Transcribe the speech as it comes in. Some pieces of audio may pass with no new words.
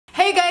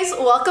Hey guys,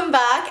 welcome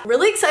back.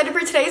 Really excited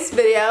for today's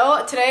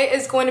video. Today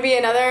is going to be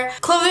another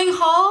clothing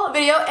haul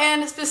video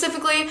and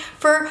specifically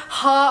for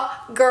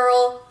hot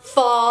girl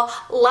fall.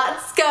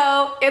 Let's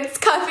go. It's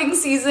cuffing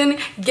season.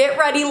 Get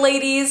ready,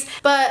 ladies.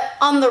 But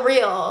on the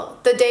real,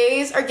 the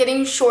days are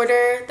getting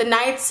shorter, the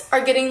nights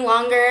are getting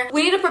longer.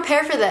 We need to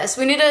prepare for this.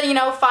 We need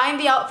to, find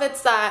the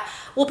outfits that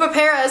will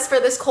prepare us for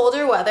this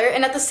colder weather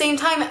and at the same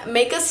time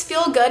make us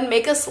feel good,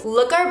 make us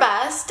look our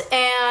best,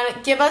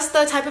 and give us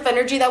the type of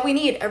energy that we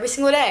need every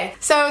single day.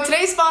 So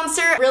today's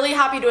sponsor, really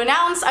happy to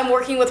announce, I'm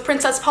working with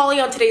Princess Polly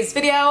on today's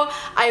video.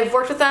 I've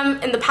worked with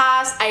them in the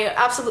past. I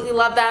absolutely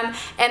love them,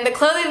 and the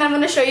clothing that I'm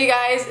going to show you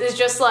guys is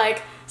just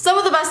like some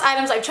of the best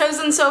items I've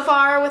chosen so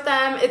far with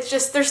them. It's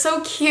just, they're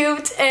so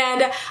cute,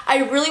 and I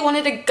really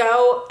wanted to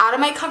go out of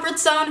my comfort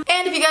zone.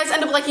 And if you guys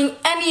end up liking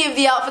any of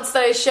the outfits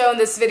that I show in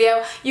this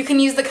video, you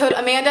can use the code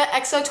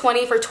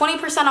AmandaXO20 for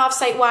 20% off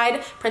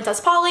site-wide, Princess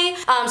Polly.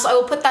 So I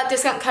will put that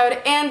discount code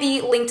and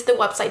the link to the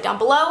website down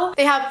below.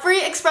 They have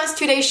free express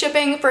 2-day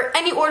shipping for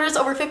any orders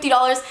over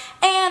 $50,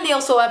 and they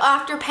also have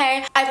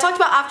AfterPay. I've talked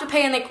about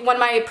AfterPay in like one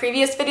of my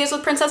previous videos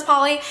with Princess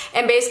Polly,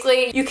 and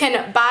basically you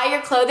can buy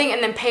your clothing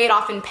and then pay it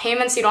off in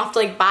payments. You don't have to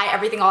like buy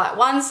everything all at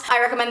once. I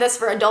recommend this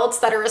for adults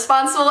that are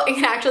responsible and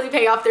can actually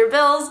pay off their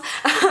bills.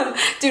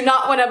 Do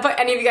not want to put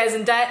any of you guys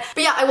in debt.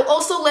 But yeah, I will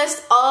also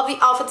list all of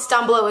the outfits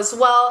down below as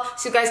well,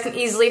 so you guys can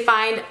easily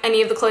find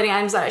any of the clothing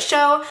items that I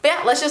show. But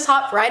yeah, let's just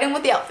hop right in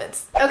with the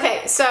outfits.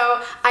 Okay,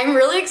 so I'm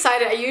really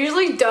excited. I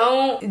usually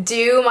don't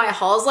do my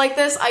hauls like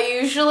this. I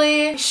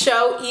usually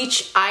show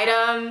each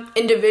item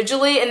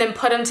individually and then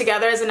put them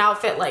together as an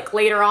outfit like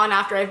later on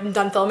after I've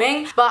done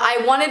filming. But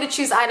I wanted to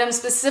choose items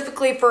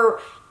specifically for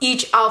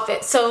each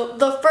outfit. So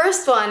the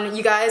first one,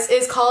 you guys,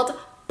 is called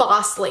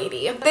Boss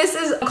Lady. This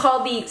is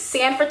called the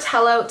San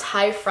Fratello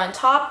tie front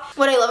top.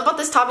 What I love about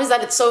this top is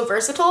that it's so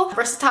versatile,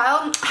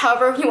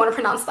 however you want to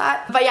pronounce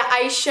that. But yeah,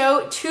 I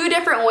show two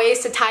different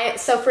ways to tie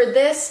it. So for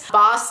this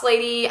Boss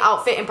Lady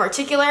outfit in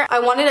particular, I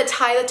wanted to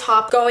tie the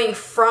top going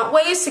front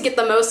ways to get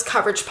the most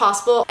coverage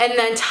possible, and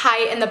then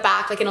tie it in the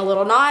back like in a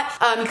little knot.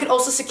 You can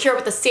also secure it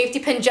with a safety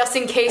pin just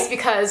in case,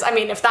 because I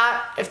mean, if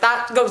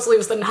that goes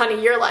loose, then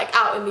honey, you're like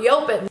out in the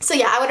open. So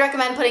yeah, I would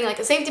recommend putting like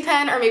a safety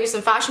pin or maybe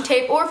some fashion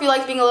tape, or if you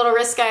like being a little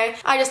risky,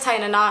 I just tie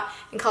in a knot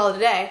and call it a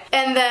day.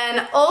 And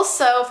then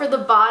also for the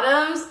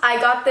bottoms,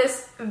 I got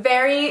this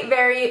very,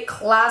 very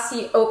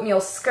classy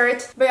oatmeal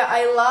skirt. But yeah,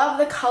 I love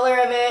the color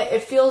of it.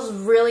 It feels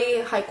really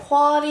high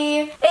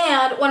quality.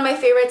 And one of my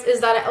favorites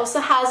is that it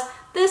also has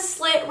this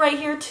slit right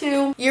here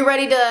too. You're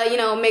ready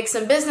to, make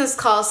some business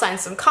calls, sign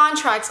some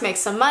contracts, make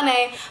some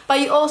money, but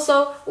you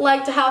also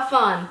like to have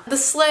fun. The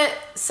slit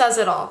says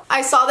it all.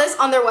 I saw this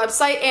on their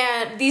website,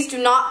 and these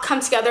do not come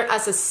together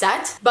as a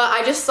set, but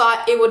I just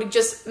thought it would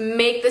just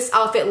make this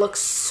outfit look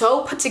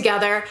so put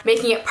together,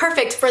 making it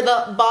perfect for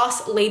the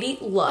boss lady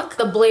look.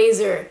 The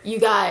blazer, you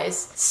guys,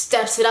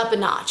 steps it up a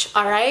notch,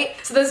 all right?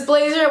 So this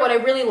blazer, what I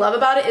really love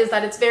about it is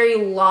that it's very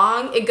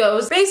long. It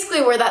goes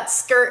basically where that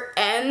skirt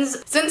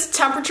ends. Since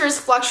temperatures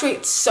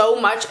fluctuate so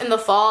much in the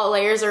fall,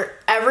 layers are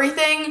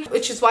everything,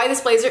 which is why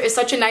this blazer is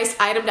such a nice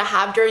item to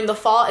have during the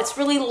fall. It's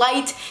really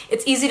light,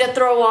 it's easy to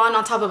throw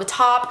on top of a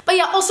top. But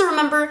yeah, also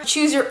remember,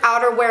 choose your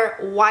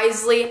outerwear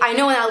wisely. I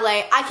know in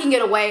LA, I can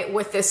get away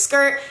with this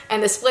skirt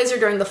and this blazer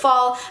during the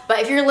fall, but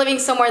if you're living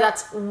somewhere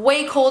that's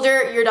way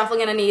colder, you're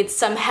definitely gonna need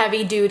some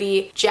heavy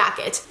duty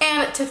jacket.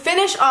 And to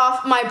finish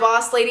off my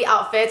boss lady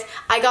outfit,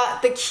 I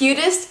got the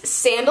cutest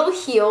sandal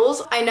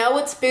heels. I know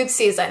it's boot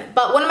season,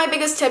 but one of my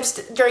biggest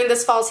tips during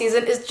this fall season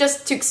is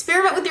just to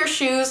experiment with your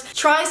shoes,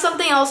 try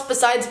something else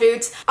besides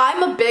boots.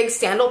 I'm a big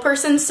sandal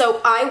person,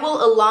 so I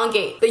will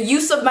elongate the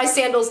use of my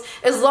sandals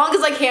as long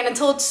as I can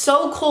until it's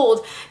so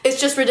cold. It's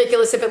just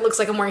ridiculous if it looks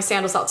like I'm wearing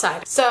sandals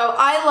outside. So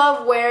I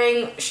love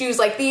wearing shoes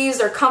like these.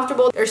 They're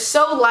comfortable, they're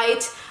so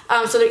light.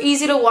 So they're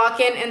easy to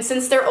walk in, and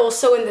since they're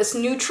also in this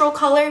neutral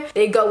color,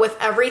 they go with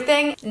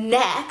everything.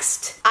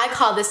 Next, I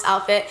call this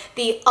outfit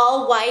the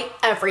all white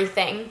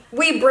everything.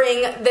 We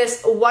bring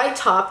this white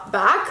top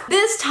back.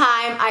 This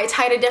time I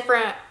tied a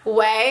different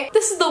way.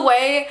 This is the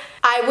way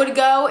I would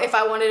go if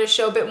I wanted to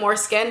show a bit more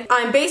skin.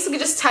 I'm basically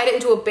just tied it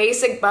into a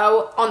basic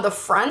bow on the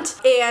front,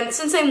 and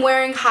since I'm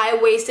wearing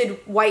high-waisted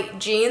white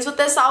jeans with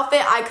this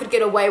outfit, I could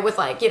get away with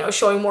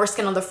showing more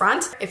skin on the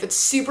front. If it's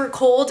super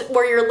cold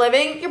where you're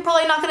living, you're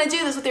probably not gonna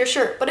do this with your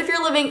shirt, but if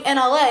you're living in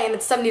LA and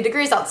it's 70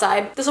 degrees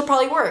outside, this will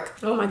probably work.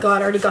 Oh my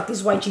god, I already got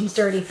these white jeans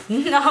dirty.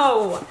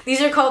 No!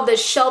 These are called the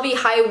Shelby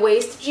high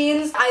waist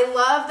jeans. I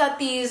love that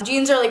these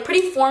jeans are like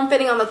pretty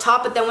form-fitting on the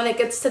top, but then when it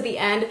gets to the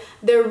end,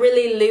 they're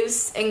really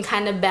loose and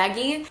kind of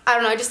baggy. I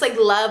don't know, I just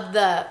love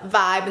the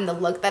vibe and the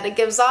look that it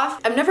gives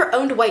off. I've never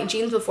owned white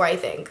jeans before, I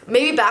think.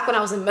 Maybe back when I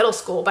was in middle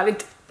school,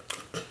 but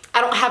I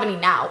don't have any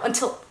now,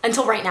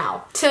 until right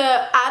now. To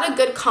add a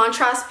good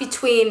contrast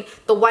between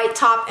the white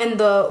top and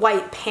the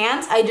white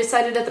pants, I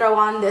decided to throw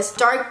on this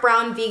dark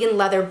brown vegan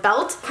leather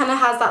belt. Kind of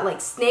has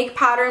that snake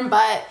pattern,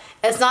 but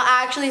It's not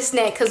actually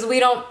snake because we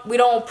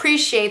don't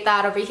appreciate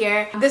that over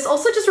here. This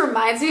also just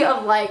reminds me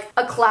of like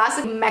a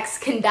classic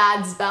Mexican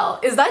dad's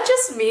belt. Is that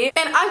just me?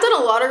 And I've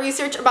done a lot of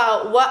research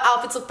about what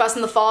outfits look best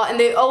in the fall, and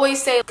they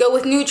always say go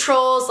with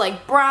neutrals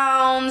like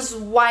browns,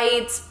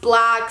 whites,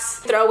 blacks,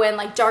 throw in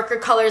like darker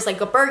colors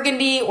like a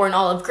burgundy or an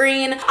olive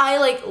green. I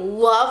like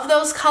love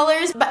those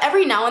colors, but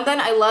every now and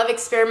then I love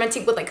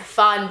experimenting with like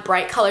fun,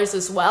 bright colors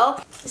as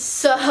well.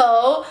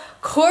 So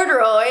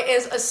corduroy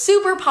is a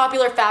super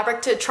popular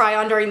fabric to try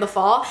on during the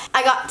fall.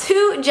 I got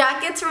 2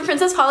 jackets from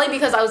Princess Polly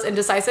because I was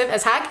indecisive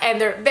as heck,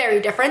 and they're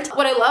very different.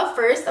 What I love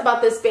first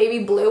about this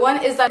baby blue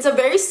one is that it's a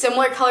very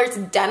similar color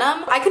to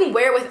denim. I can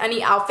wear it with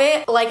any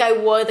outfit like I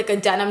would like a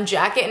denim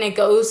jacket, and it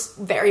goes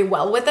very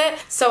well with it.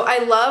 So I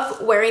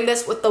love wearing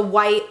this with the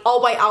white,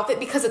 all white outfit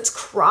because it's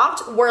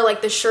cropped where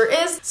like the shirt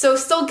is. So it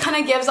still kind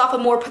of gives off a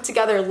more put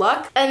together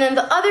look. And then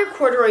the other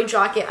corduroy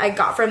jacket I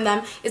got from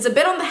them is a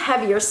bit on the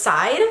heavier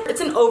side.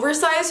 It's an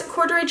oversized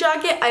corduroy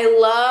jacket. I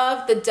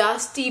love the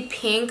dusty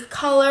pink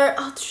color.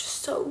 Oh, it's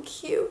just so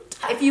cute.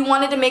 If you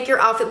wanted to make your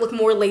outfit look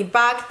more laid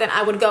back, then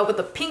I would go with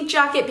the pink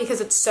jacket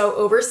because it's so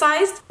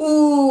oversized.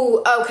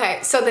 Ooh, okay.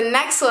 So the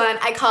next one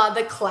I call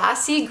the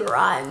classy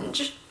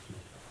grunge.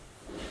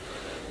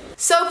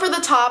 So for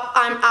the top,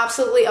 I'm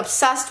absolutely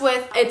obsessed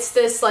with. It's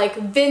this like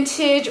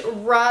vintage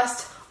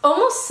rust,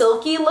 almost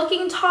silky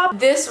looking top.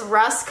 This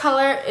rust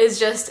color is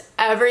just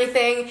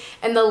everything,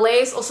 and the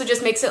lace also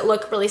just makes it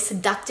look really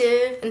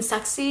seductive and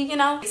sexy, you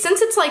know?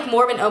 Since it's like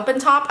more of an open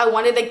top, I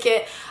wanted to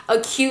get a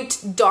cute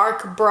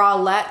dark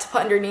bralette to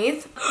put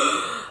underneath.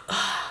 Oh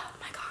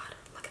my god,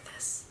 look at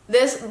this.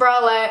 This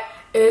bralette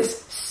is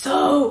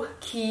so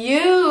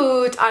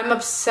cute. I'm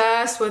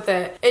obsessed with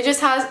it. It just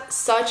has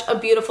such a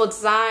beautiful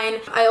design.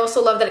 I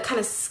also love that it kind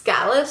of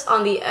scallops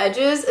on the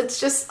edges. It's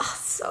just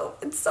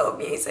it's so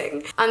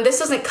amazing. This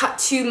doesn't cut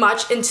too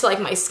much into like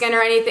my skin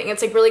or anything.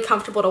 It's like really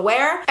comfortable to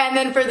wear. And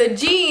then for the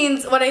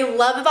jeans, what I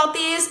love about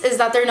these is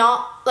that they're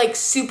not like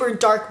super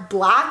dark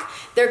black.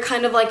 They're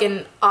kind of like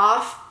an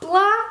off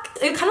black.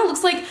 It kind of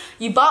looks like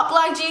you bought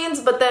black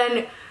jeans, but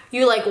then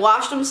you like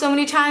washed them so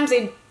many times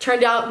they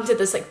turned out into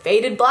this like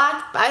faded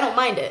black, but I don't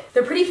mind it.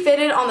 They're pretty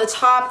fitted on the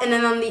top, and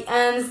then on the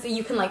ends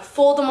you can like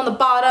fold them on the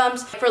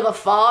bottoms. For the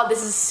fall,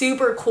 this is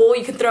super cool.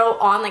 You can throw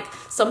on like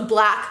some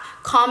black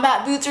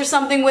combat boots or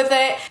something with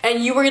it,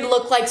 and you would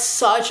look like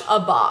such a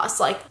boss,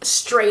 like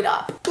straight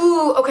up.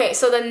 Ooh, okay,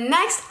 so the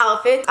next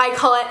outfit, I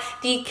call it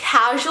the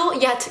casual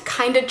yet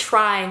kinda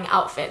trying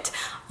outfit.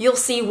 You'll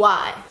see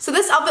why. So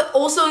this outfit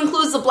also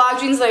includes the black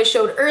jeans that I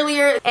showed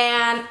earlier,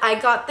 and I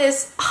got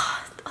this,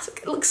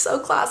 it looks so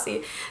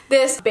classy,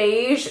 this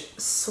beige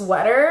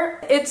sweater.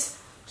 It's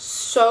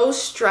so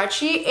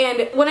stretchy,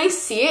 and when I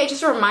see it, it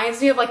just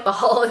reminds me of like the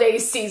holiday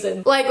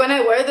season. Like when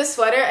I wear this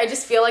sweater, I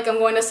just feel like I'm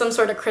going to some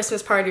sort of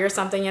Christmas party or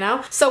something, you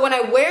know? So when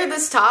I wear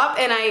this top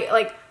and I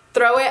like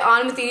throw it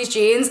on with these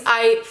jeans,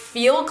 I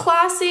feel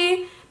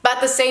classy, but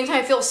at the same time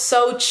I feel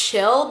so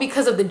chill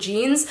because of the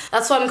jeans.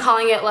 That's why I'm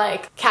calling it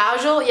like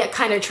casual yet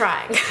kind of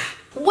trying.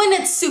 When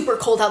it's super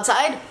cold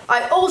outside,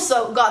 I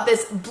also got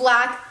this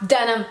black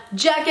denim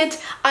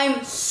jacket.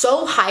 I'm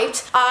so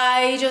hyped.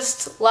 I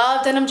just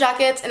love denim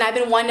jackets, and I've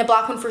been wanting a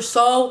black one for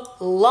so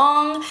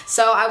long.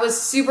 So I was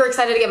super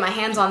excited to get my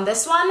hands on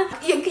this one.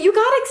 You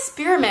gotta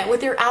experiment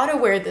with your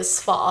outerwear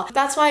this fall.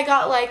 That's why I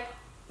got like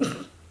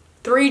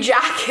 3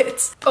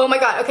 jackets. Oh my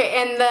god,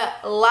 okay, and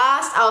the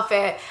last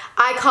outfit,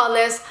 I call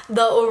this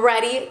the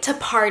ready to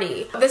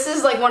party. This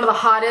is like one of the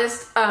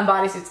hottest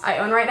bodysuits I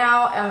own right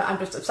now. I'm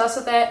just obsessed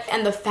with it.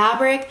 And the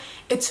fabric,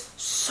 it's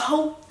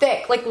so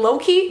thick. Like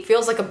low-key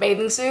feels like a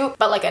bathing suit,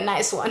 but like a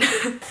nice one.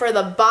 For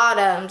the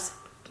bottoms,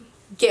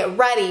 get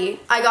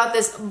ready. I got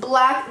this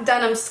black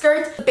denim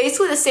skirt,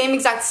 basically the same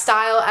exact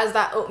style as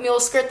that oatmeal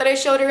skirt that I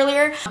showed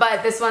earlier,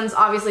 but this one's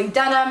obviously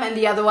denim and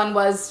the other one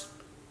was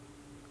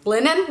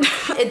linen.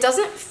 It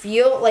doesn't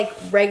feel like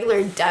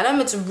regular denim.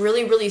 It's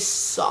really, really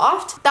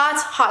soft.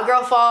 That's hot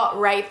girl fall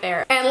right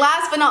there. And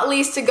last but not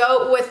least, to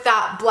go with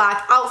that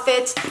black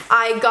outfit,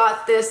 I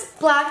got this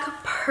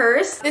black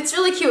purse. It's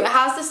really cute. It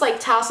has this like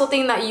tassel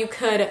thing that you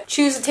could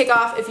choose to take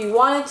off if you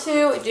wanted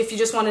to, if you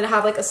just wanted to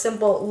have like a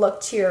simple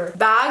look to your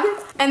bag.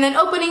 And then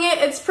opening it,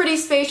 it's pretty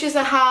spacious.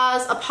 It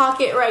has a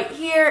pocket right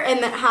here, and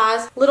it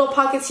has little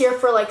pockets here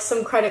for like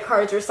some credit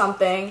cards or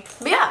something.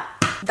 But yeah,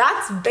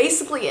 that's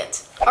basically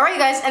it. Alright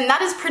guys, and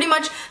that is pretty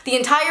much the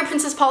entire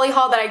Princess Polly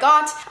haul that I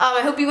got.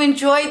 I hope you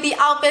enjoyed the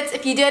outfits.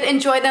 If you did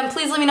enjoy them,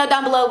 please let me know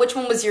down below which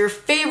one was your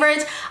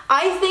favorite.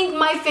 I think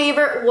my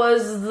favorite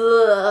was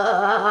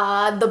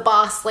the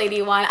boss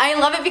lady one. I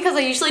love it because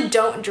I usually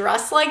don't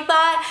dress like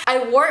that.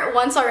 I wore it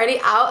once already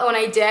out, and when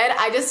I did,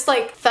 I just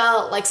like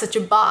felt like such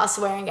a boss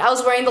wearing it. I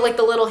was wearing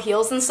the little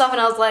heels and stuff, and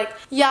I was like,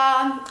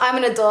 yeah, I'm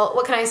an adult.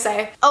 What can I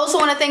say? I also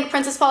want to thank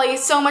Princess Polly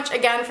so much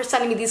again for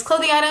sending me these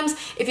clothing items.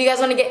 If you guys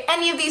want to get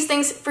any of these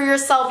things for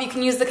yourself, you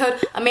can use the code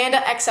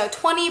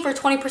AmandaXO20 for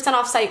 20%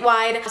 off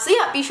site-wide. So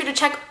yeah, be sure to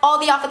check all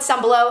the outfits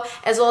down below,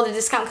 as well as the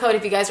discount code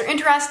if you guys are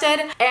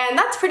interested. And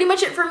that's pretty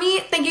much it for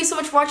me. Thank you so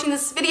much for watching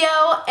this video,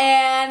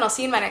 and I'll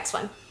see you in my next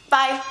one.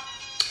 Bye!